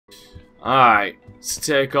Alright, let's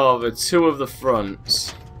take over 2 of the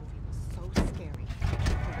fronts. So scary.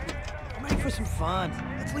 I'm ready for some fun.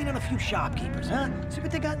 Let's lean on a few shopkeepers, huh? See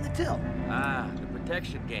what they got in the till. Ah, the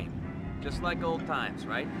protection game. Just like old times,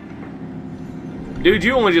 right? Dude,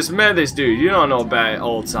 you only just met this dude. You don't know about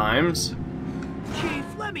old times. Chief,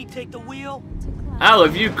 let me take the wheel. Hell,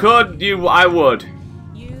 if you could, I would.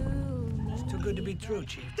 It's too good to be true,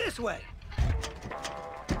 Chief. This way.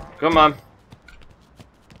 Come on.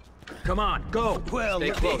 Come on, go! Well, Stay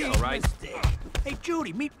look, close, alright? Hey,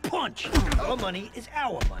 Judy, meet Punch. Our money is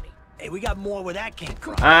our money. Hey, we got more where that came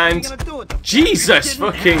from. And what are you gonna do with them? Jesus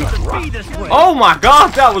fucking... Be this way. Oh my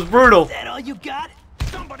god, that was brutal. Is that all you got?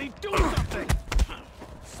 Somebody do something.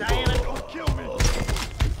 Silent, don't kill me.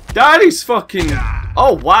 Daddy's fucking...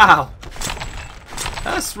 Oh wow.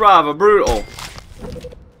 That's rather brutal.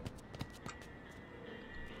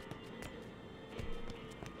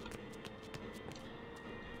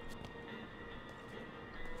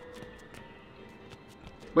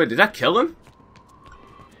 Wait, did that kill him?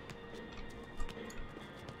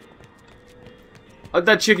 How'd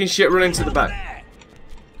that chicken shit run into the back?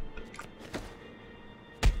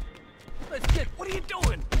 Let's get. What are you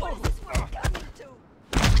doing?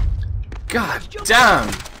 God damn!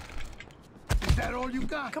 Is that all you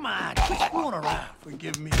got? Come on, quit screwing around.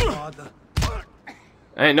 Forgive me, Father.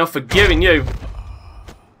 Ain't no forgiving you.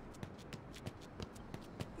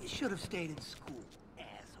 You should have stayed in school,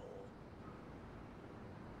 asshole.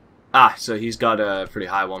 Ah, so he's got a pretty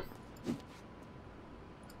high one.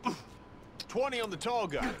 20 on the tall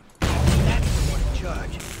guy. That's the one in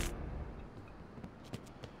charge.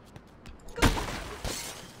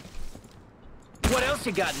 What else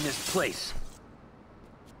you got in this place?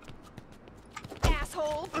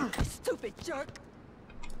 Asshole! Stupid jerk!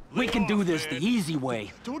 We can do this the easy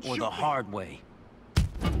way Don't or shoot the me. hard way.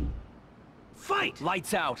 Fight!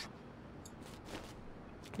 Lights out.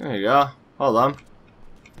 There you go. Hold on.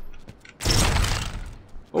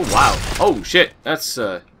 Oh wow. Oh shit. That's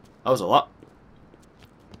that was a lot.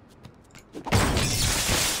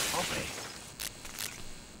 Okay.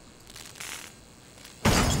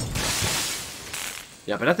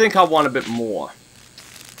 Yeah, but I think I want a bit more.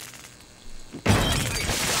 How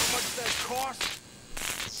much that cost?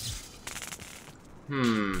 This is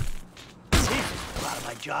a part of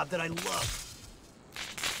my job that I love.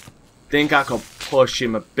 Think I could push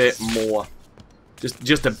him a bit more.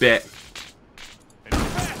 Just a bit. And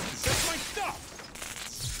fast, that's my stuff.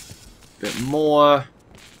 Bit more.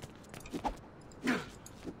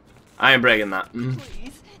 I ain't breaking that.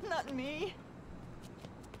 Please, not me.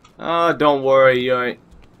 Oh, don't worry, you ain't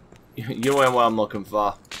what I'm looking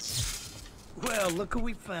for. Well, look who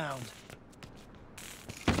we found.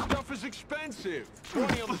 Stuff is expensive.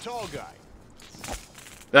 20 on the tall guy.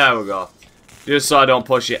 There we go. Just so I don't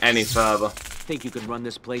push it any further. Think you can run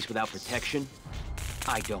this place without protection?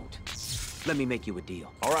 I don't. Let me make you a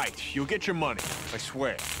deal. All right, you'll get your money. I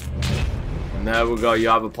swear. And there we go, you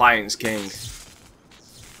have Appliance King.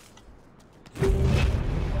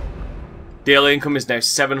 Daily income is now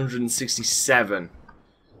 767.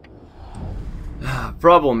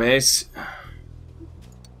 Problem is...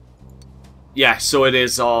 Yeah, so it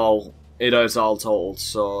is all totaled.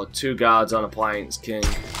 So 2 guards on Appliance King.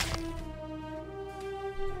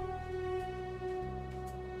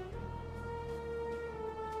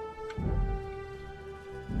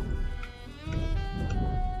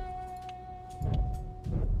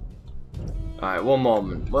 Alright, one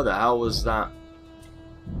moment. What the hell was that?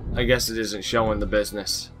 I guess it isn't showing the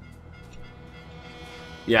business.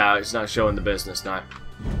 Yeah, it's not showing the business now.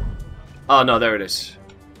 Oh no, there it is.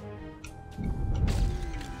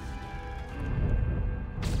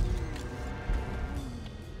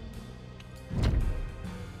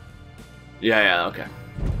 Yeah, okay.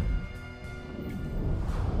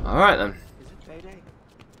 Alright then.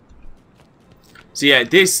 So yeah,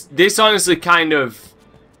 this honestly kind of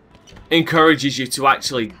encourages you to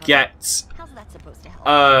actually get How's that supposed to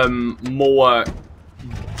help? more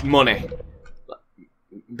money.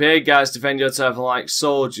 Big guys defend your turf like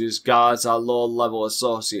soldiers. Guards are low-level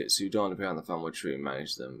associates who don't appear on the family tree and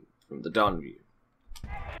manage them from the down view.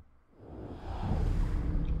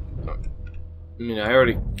 I mean, I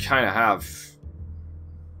already kind of have.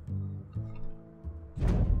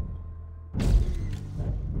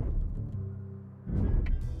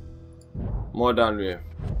 More down view.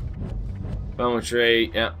 Family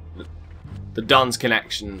tree, yeah. The Don's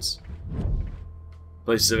connections.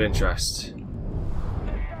 Places of interest.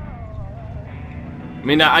 I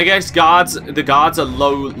mean, I guess the guards are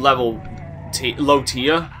low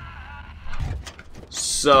tier.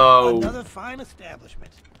 So Another fine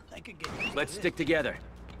establishment. I could get Let's stick together.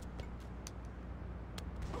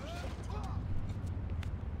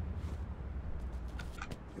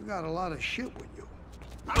 got a lot of shit with you.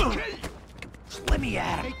 Let me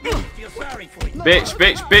at him. Feel sorry for you. Bitch,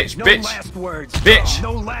 bitch, bitch, No bitch. last words. Bitch.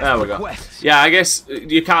 No last There we go. requests. Yeah, I guess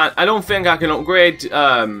you can't. I don't think I can upgrade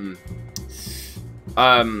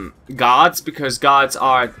guards because guards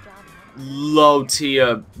are low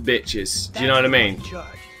tier bitches. Do you know what I mean?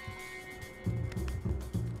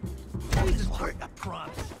 This is work, I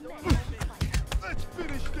promise. Let's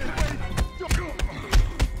finish this.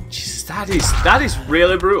 Jesus, that is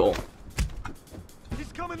really brutal.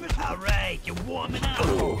 He's coming this way. All right, you're warming up.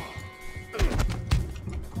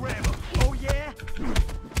 Grab him. Oh, yeah?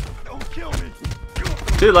 Don't kill me.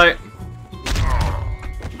 Too late.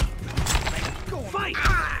 Fight!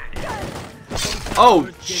 Oh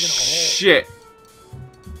shit!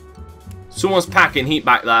 Someone's packing heat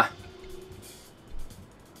back there.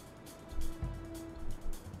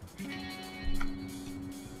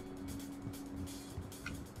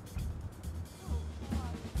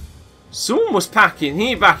 Someone was packing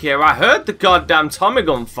heat back here. I heard the goddamn Tommy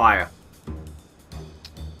gun fire.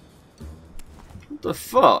 What the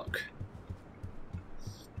fuck?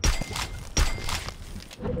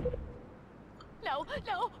 No,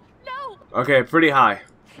 no, no! Okay, pretty high.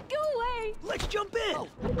 Go away! Let's jump in. Oh.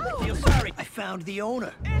 Feel sorry. I found the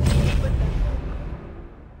owner.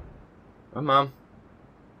 Oh, mom.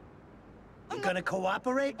 You gonna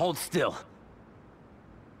cooperate? Hold still.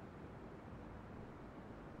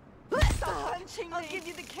 Stop punching me! I'll give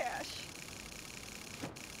you the cash.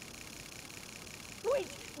 Wait!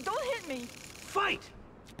 Don't hit me! Fight!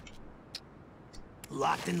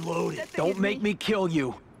 Locked and loaded. That thing Don't is make me kill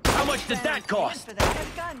you. How much did that cost? For that. I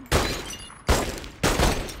have a gun.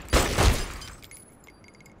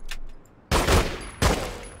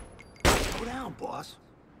 Slow down, boss.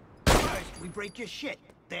 First, we break your shit.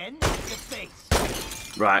 Then, your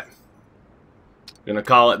face. Right. Gonna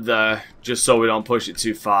call it there, just so we don't push it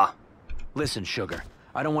too far. Listen, sugar.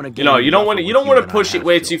 I don't want to get. You know, you don't want to push it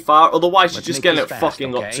way too far. Otherwise, you're Let's just make getting this it fast,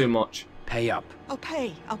 fucking okay? up too much. Pay up. I'll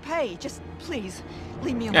pay. I'll pay. Just please,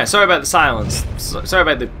 leave me alone. Yeah, sorry about the silence. Sorry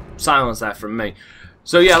about the silence there from me.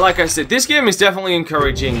 So yeah, like I said, this game is definitely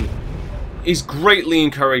encouraging. Is greatly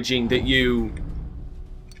encouraging that you.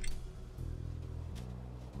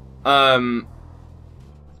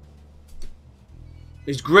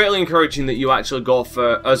 It's greatly encouraging that you actually go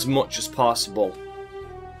for as much as possible.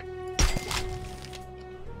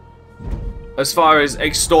 As far as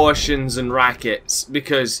extortions and rackets,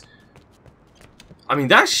 because I mean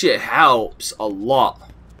that shit helps a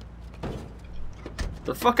lot.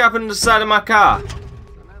 The fuck happened to the side of my car?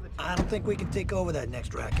 I don't think we can take over that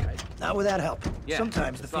next racket. Not without help. Yeah,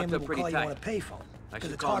 Sometimes the it's locked family up will pretty call you tight. on a payphone. I 'cause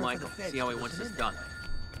should it's call harder for Michael, the feds see how he to wants listen this in. done.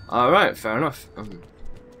 Alright, fair enough.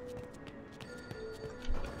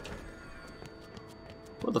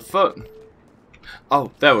 What the fuck?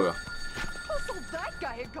 Oh, there we go. Who sold that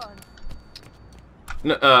guy a gun?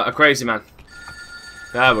 No, a crazy man.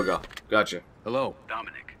 There we go. Gotcha. Hello.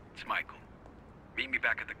 Dominic, it's Michael. Meet me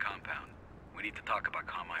back at the compound. We need to talk about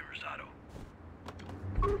Carmine Rosado.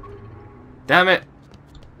 Damn it.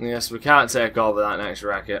 Yes, we can't take over that next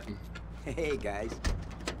racket. Hey, guys.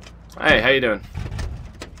 Hey, how you doing?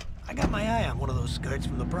 I got my eye on one of those skirts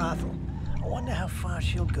from the brothel. I wonder how far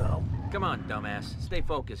she'll go. Come on, dumbass. Stay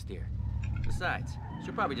focused here. Besides,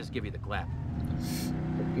 she'll probably just give you the clap.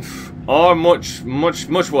 Or much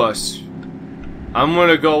worse. I'm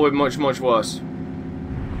gonna go with much worse.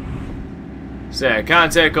 So I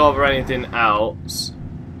can't take over anything else.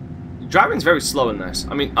 Driving's very slow in this.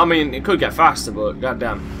 I mean, it could get faster, but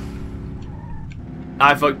goddamn.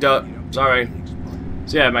 I fucked up. Sorry.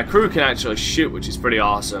 So yeah, my crew can actually shoot, which is pretty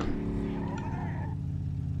awesome.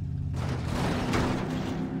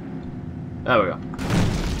 There we go.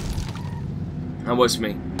 That was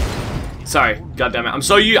me. Sorry, goddammit. I'm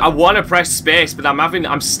so I want to press space, but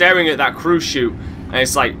I'm staring at that crew shoot, and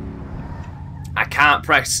it's like I can't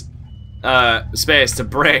press space to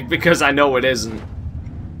brake because I know it isn't.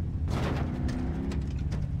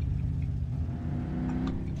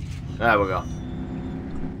 There we go.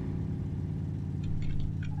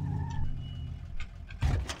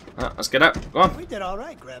 Let's get out. Go on. We did all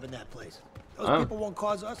right grabbing that place. Those Oh. people won't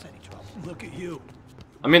cause us any trouble. Look at you.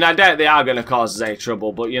 I mean, I doubt they are going to cause us any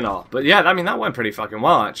trouble, but you know. But yeah, I mean, that went pretty fucking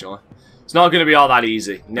well, actually. It's not going to be all that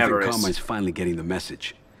easy. Never I think is. Carmine's finally getting the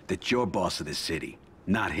message that you're boss of this city,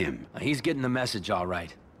 not him. He's getting the message all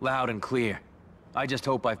right. Loud and clear. I just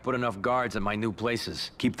hope I've put enough guards at my new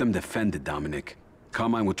places. Keep them defended, Dominic.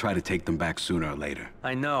 Carmine will try to take them back sooner or later.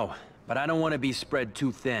 I know, but I don't want to be spread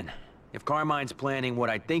too thin. If Carmine's planning what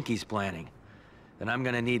I think he's planning, then I'm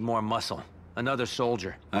gonna need more muscle. Another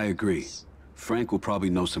soldier. I agree. Frank will probably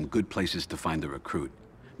know some good places to find a recruit.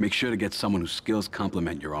 Make sure to get someone whose skills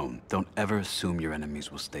complement your own. Don't ever assume your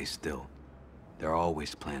enemies will stay still. They're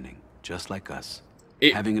always planning, just like us.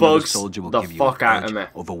 It Having another bugs soldier will the give you fuck an out of edge me.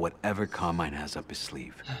 over whatever Carmine has up his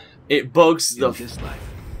sleeve. It bugs the In this life,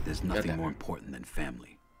 there's nothing Goddamn. more important than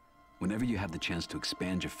family. Whenever you have the chance to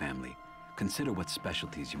expand your family, consider what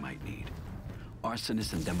specialties you might need.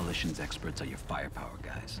 Arsonists and demolitions experts are your firepower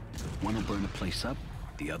guys. One will burn a place up,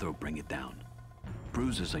 the other will bring it down.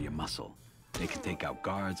 Bruisers are your muscle. They can take out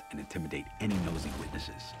guards and intimidate any nosy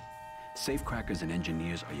witnesses. Safecrackers and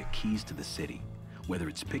engineers are your keys to the city. Whether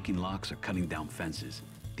it's picking locks or cutting down fences,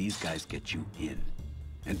 these guys get you in.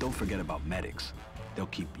 And don't forget about medics. They'll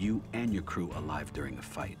keep you and your crew alive during a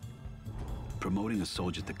fight. Promoting a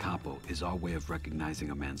soldier to capo is our way of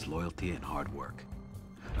recognizing a man's loyalty and hard work.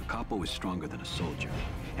 A capo is stronger than a soldier,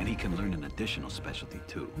 and he can learn an additional specialty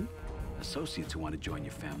too. Associates who want to join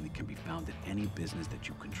your family can be found at any business that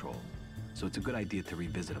you control. So it's a good idea to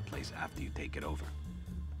revisit a place after you take it over.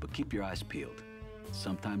 But keep your eyes peeled.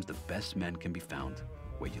 Sometimes the best men can be found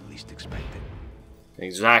where you least expect it.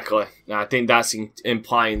 Exactly. I think that's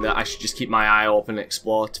implying that I should just keep my eye open and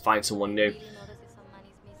explore to find someone new.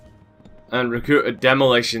 And recruit a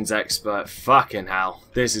demolitions expert. Fucking hell.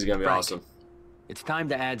 This is going to be Frank, awesome. It's time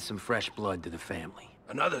to add some fresh blood to the family.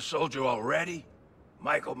 Another soldier already?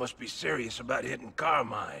 Michael must be serious about hitting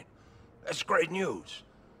Carmine. That's great news.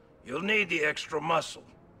 You'll need the extra muscle.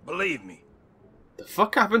 Believe me. The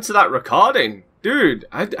fuck happened to that recording? Dude,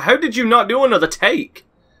 how did you not do another take?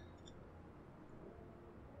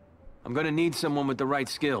 I'm gonna need someone with the right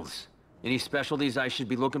skills. Any specialties I should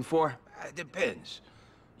be looking for? It depends.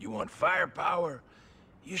 You want firepower?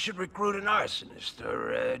 You should recruit an arsonist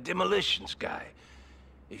or a demolitions guy.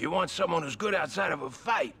 If you want someone who's good outside of a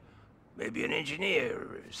fight, maybe an engineer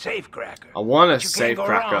or a safecracker. I want a But you can't go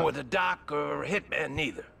wrong safecracker. with a doc or a hitman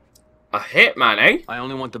neither. A hitman, eh? I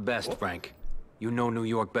only want the best, Frank. You know New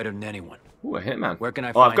York better than anyone. Ooh, a hitman. Where can I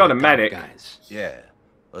Oh, find I've got the a top medic. guys? Yeah.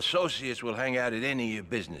 Associates will hang out at any of your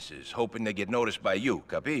businesses, hoping they get noticed by you,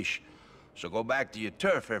 capiche? So go back to your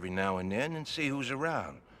turf every now and then and see who's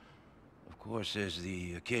around. Of course, there's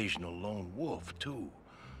the occasional lone wolf, too.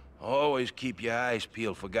 Always keep your eyes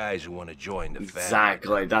peeled for guys who want to join the family.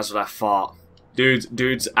 Exactly, that's what I thought.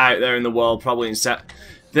 Dudes out there in the world, probably in set.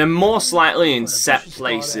 They're most likely in set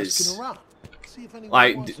places.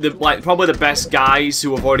 Like probably the best guys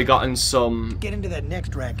who have already gotten some. Get into that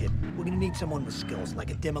next racket. We're gonna need someone with skills, like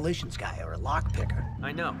a demolitions guy or a lockpicker.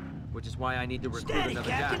 I know, which is why I need to recruit Steady, another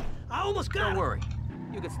Captain. guy. I almost got Don't him. worry,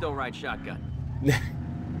 you can still ride shotgun.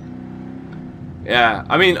 Yeah,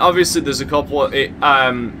 I mean, obviously there's a couple.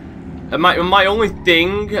 My only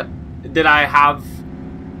thing that I have,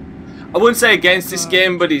 I wouldn't say against this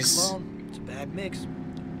game, but It's a bad mix.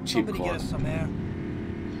 Cheap Somebody clone. get us some air.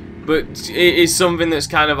 But it is something that's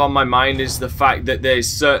kind of on my mind is the fact that there's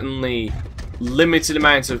certainly limited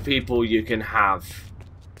amounts of people you can have.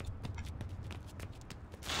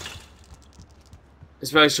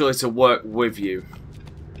 Especially to work with you.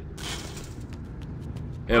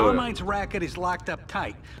 Here we go. Carmine's racket is locked up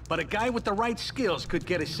tight, but a guy with the right skills could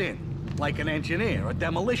get us in, like an engineer or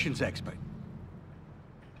demolitions expert.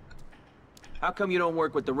 How come you don't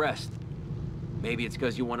work with the rest? Maybe it's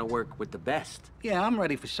because you want to work with the best. Yeah, I'm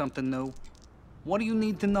ready for something new. What do you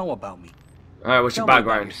need to know about me? Alright, what's your Tell me about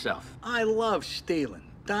background? yourself. I love stealing.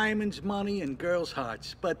 Diamonds, money, and girls'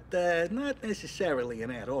 hearts, but not necessarily in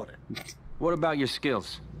that order. What about your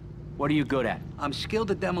skills? What are you good at? I'm skilled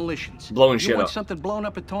at demolitions. Blowing you shit want up. something blown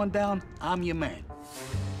up and torn down? I'm your man.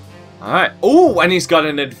 Alright. Oh, and he's got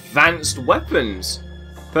an advanced weapons.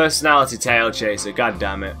 Personality tail chaser, god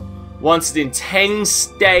damn it. Wanted in 10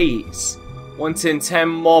 states. Wanting 10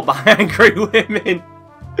 more by angry women.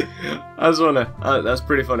 That's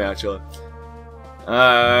pretty funny actually.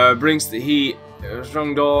 Brings the heat,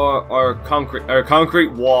 strong door or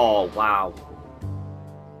concrete wall. Wow.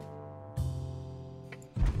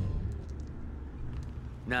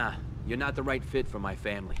 Nah, you're not the right fit for my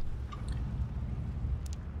family.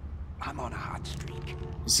 I'm on a hot streak.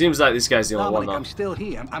 It seems like this guy's the only Dominic, one I'm though. still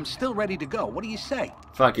here. I'm still ready to go. What do you say?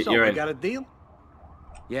 Fuck it, So, you're we in. got a deal?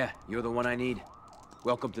 Yeah, you're the one I need.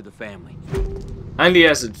 Welcome to the family. And he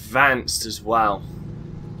has advanced as well.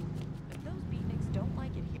 But those beatniks don't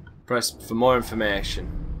like it here. Press for more information.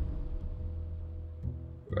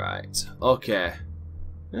 Right. Okay.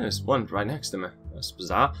 Yeah, there's one right next to me. That's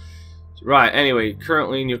bizarre. Right. Anyway,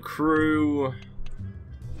 currently in your crew.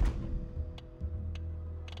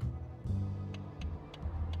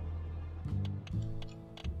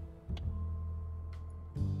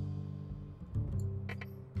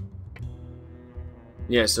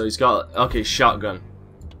 Yeah, so he's got okay, shotgun.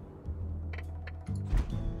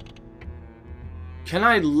 Can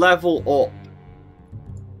I level up?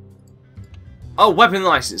 Oh, weapon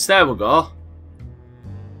license. There we go.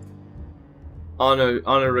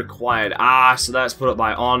 Honor required. Ah, so that's put up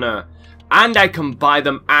by honor. And I can buy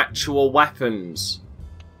them actual weapons.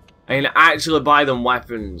 I can actually buy them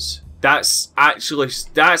weapons. That's actually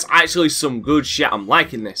some good shit. I'm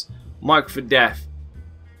liking this. Mark for death.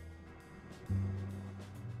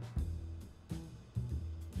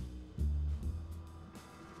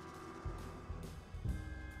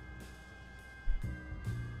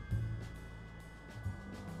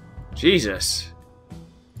 Jesus.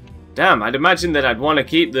 Damn, I'd imagine that I'd want to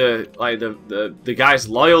keep the guys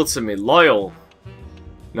loyal to me. Loyal.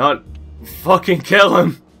 Not fucking kill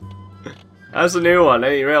him. That's a new one, I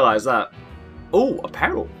didn't realize that. Oh,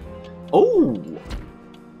 apparel. Oh.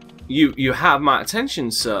 You have my attention,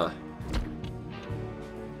 sir.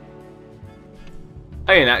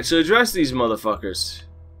 I can actually address these motherfuckers.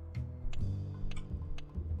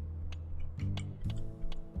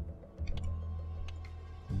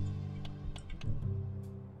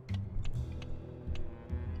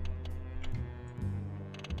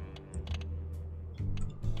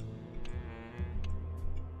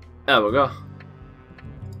 There we go.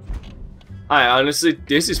 Honestly,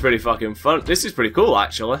 this is pretty fucking fun. This is pretty cool,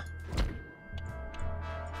 actually.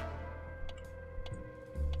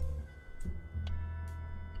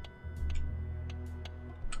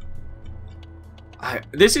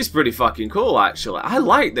 This is pretty fucking cool, actually. I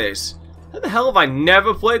like this. How the hell have I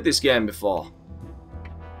never played this game before?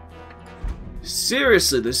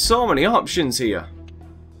 Seriously, there's so many options here.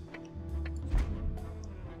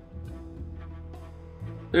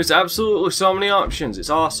 There's absolutely so many options. It's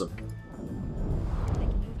awesome.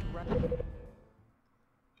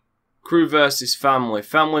 Crew versus family.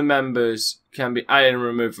 Family members can be added and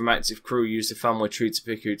removed from active crew. Use the family tree to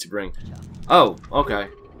pick who to bring. Oh, okay.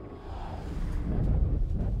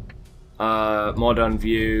 Modern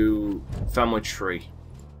view. Family tree.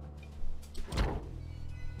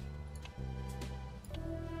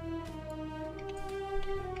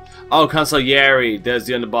 Oh, Consigliere. There's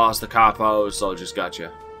the underboss, the capo, soldiers.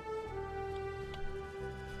 Gotcha.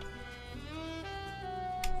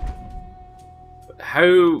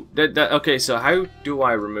 How did that? Okay, so how do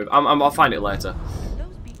I remove? I'll find it later.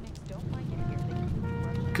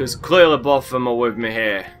 Because clearly both of them are with me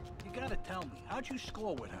here. You gotta tell me, how'd you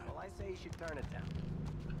score with her? Well, I say you should turn it down.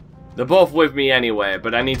 They're both with me anyway,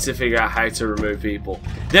 but I need to figure out how to remove people.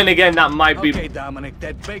 Then again, that might be. Okay, Dominic,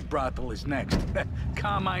 that big brothel is next.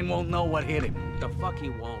 Carmine won't know what hit him. The fuck he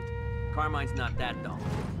won't. Carmine's not that dumb.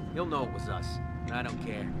 He'll know it was us. And I don't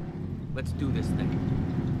care. Let's do this thing.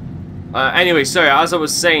 Anyway, sorry, as I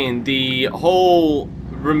was saying, the whole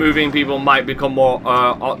removing people might become more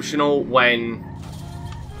optional when...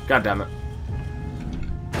 God damn it.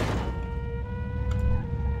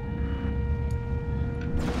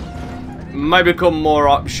 Might become more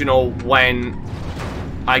optional when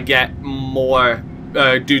I get more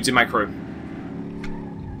dudes in my crew.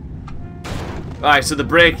 Alright, so the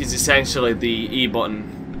brake is essentially the E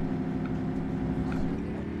button.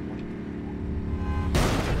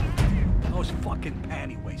 Fucking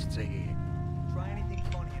panty wastes are here. Try anything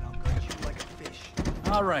funny and I'll gut you like a fish.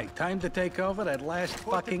 All right, time to take over that last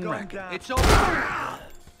fucking racket. It's over.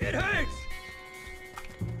 It hurts.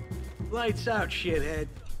 Lights out, shithead.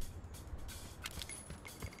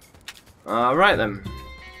 Alright then.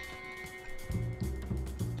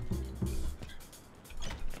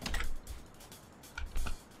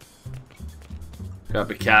 Gotta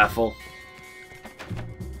be careful.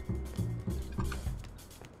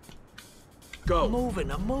 Go. I'm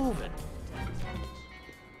moving.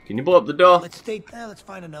 Can you blow up the door? Let's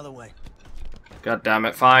find another way. God damn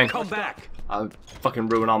it, fine. Come back. I'll fucking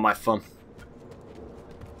ruin all my fun.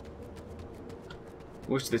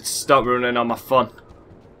 Wish they'd stop ruining all my fun.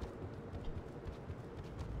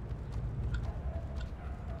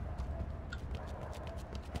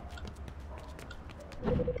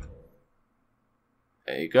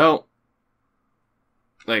 There you go.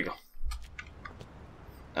 There you go.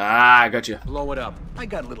 Ah, I got you. Blow it up. I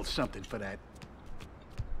got a little something for that.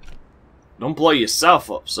 Don't blow yourself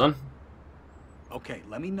up, son. Okay,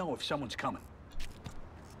 let me know if someone's coming.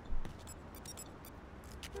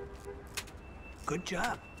 Good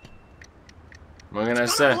job. What am I gonna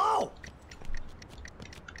say?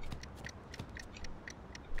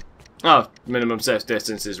 Oh, minimum safe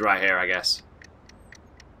distance is right here, I guess.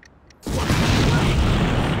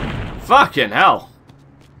 Fucking hell.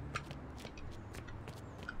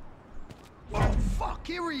 Oh, fuck,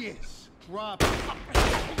 here he is. Drop.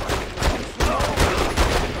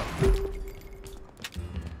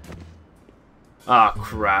 Oh,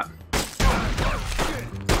 crap.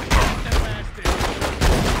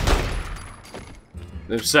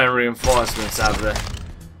 They're sending reinforcements out there.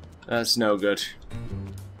 That's no good.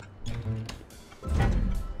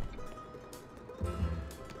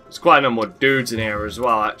 There's quite a number of dudes in here as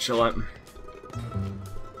well, actually.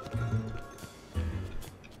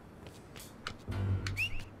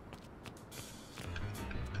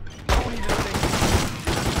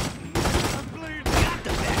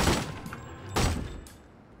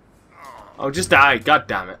 Oh, just die. God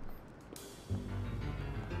damn it.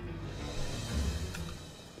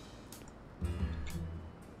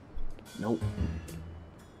 Nope.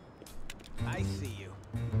 I see you.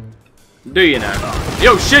 Do you now?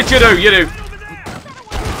 Yo, shit, you do, you do.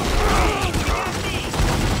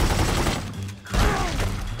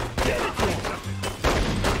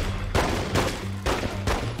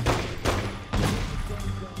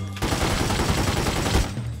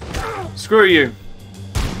 Screw you.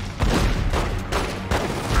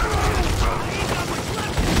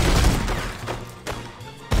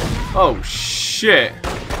 Oh, shit.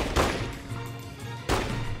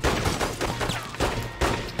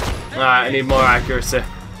 Alright, I need more accuracy.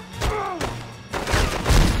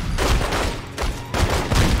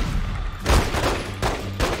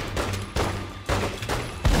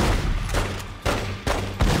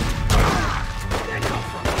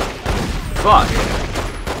 Fuck.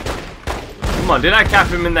 Come on, did I cap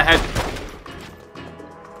him in the head?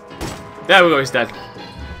 There we go, he's dead.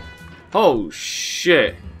 Oh,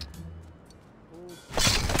 shit.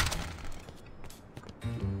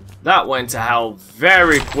 That went to hell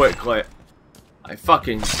very quickly. My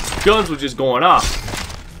fucking guns were just going off.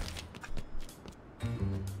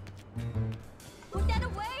 Put that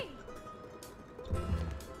away.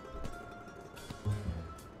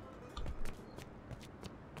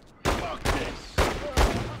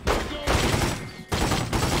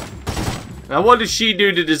 Now what did she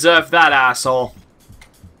do to deserve that, asshole?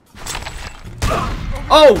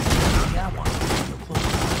 Oh!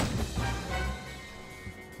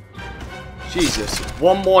 Jesus,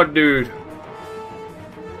 one more dude.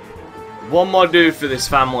 One more dude for this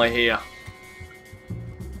family here.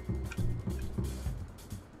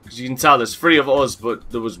 Because you can tell there's 3 of us,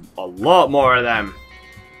 but there was a lot more of them.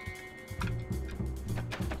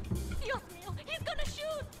 Dios mío, he's gonna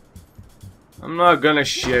shoot. I'm not gonna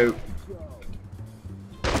shoot.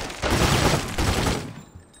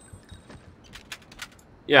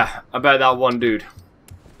 Yeah, I bet that one dude.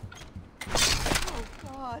 Oh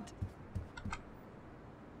God.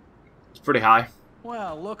 It's pretty high.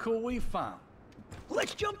 Well, look who we found.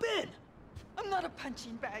 Let's jump in. I'm not a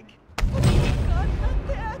punching bag. Oh God, not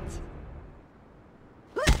that.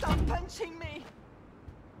 Stop punching me.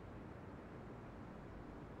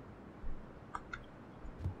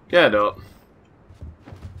 Get up.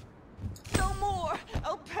 No more.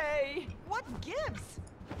 I'll pay. What gives?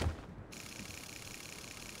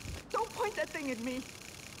 Don't point that thing at me.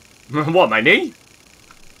 What, my knee?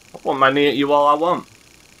 I want my knee at you all I want.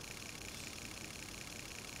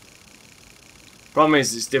 Problem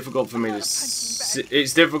is, it's difficult for me to see.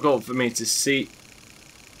 It's difficult for me to see.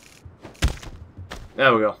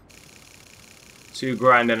 There we go. 2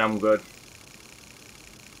 grand and I'm good.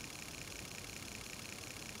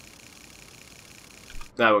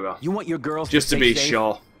 There we go. You want your girls Just to stay be safe?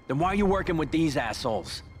 sure. Then why are you working with these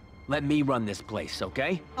assholes? Let me run this place,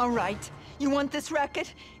 okay? All right. You want this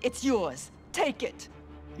racket? It's yours. Take it.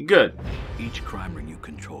 Good. Each crime ring you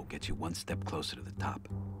control gets you one step closer to the top.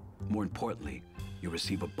 More importantly, you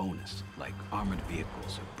receive a bonus, like armored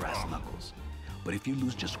vehicles or brass knuckles. But if you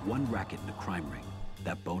lose just one racket in a crime ring,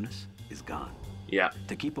 that bonus is gone. Yeah.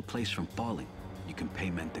 To keep a place from falling, you can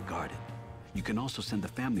pay men to guard it. You can also send a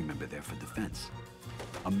family member there for defense.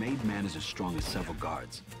 A made man is as strong as several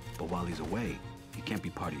guards, but while he's away, he can't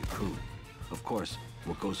be part of your crew. Of course,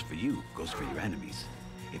 what goes for you goes for your enemies.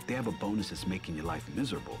 If they have a bonus that's making your life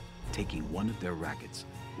miserable, taking one of their rackets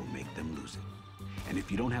will make them lose it. And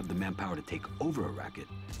if you don't have the manpower to take over a racket,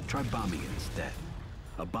 try bombing it instead.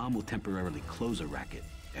 A bomb will temporarily close a racket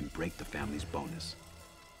and break the family's bonus.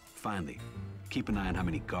 Finally, keep an eye on how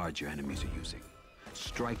many guards your enemies are using.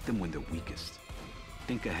 Strike them when they're weakest.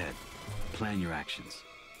 Think ahead, plan your actions,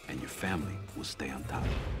 and your family will stay on top.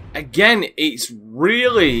 Again, it's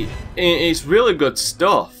really good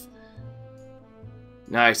stuff.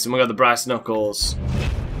 Nice, and we got the brass knuckles.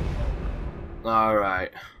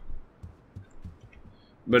 Alright.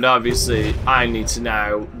 But obviously, I need to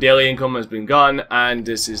now. Daily income has been gone, and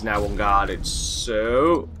this is now unguarded.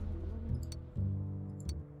 So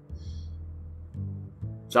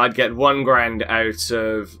I'd get 1 grand out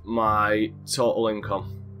of my total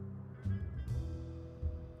income.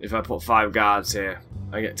 If I put 5 guards here,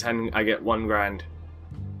 I get 1 grand.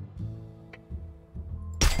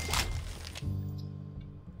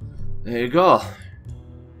 There you go.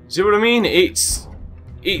 See what I mean? It's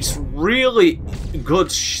really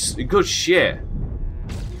good shit.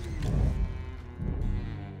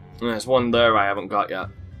 There's one there I haven't got yet.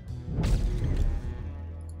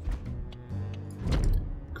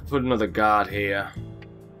 Could put another guard here.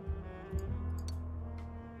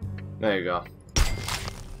 There you go.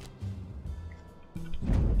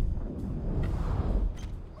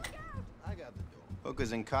 I got the door.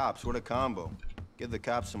 Hookers and cops, what a combo. Give the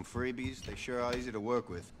cops some freebies, they sure are easy to work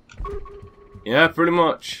with. Yeah, pretty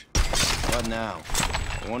much. What now?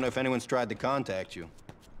 I wonder if anyone's tried to contact you.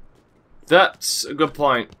 That's a good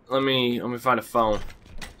point. Let me find a phone.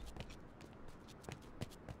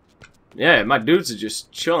 Yeah, my dudes are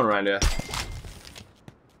just chilling right here.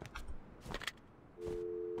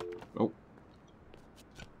 Nope.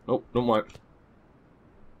 Nope, don't work.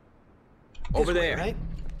 Over there. Right?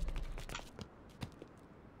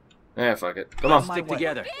 Yeah, fuck it. Come on. Stick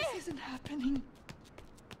together. This isn't happening.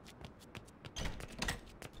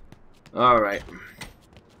 Alright.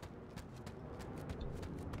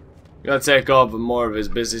 Gotta take over more of his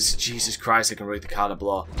business. Jesus Christ, I can read the card of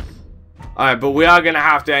blow. Alright, but we are gonna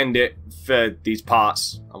have to end it for these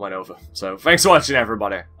parts I went over. So, thanks for watching,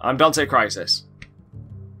 everybody. I'm DanteCrysis.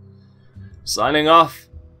 Signing off,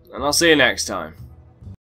 and I'll see you next time.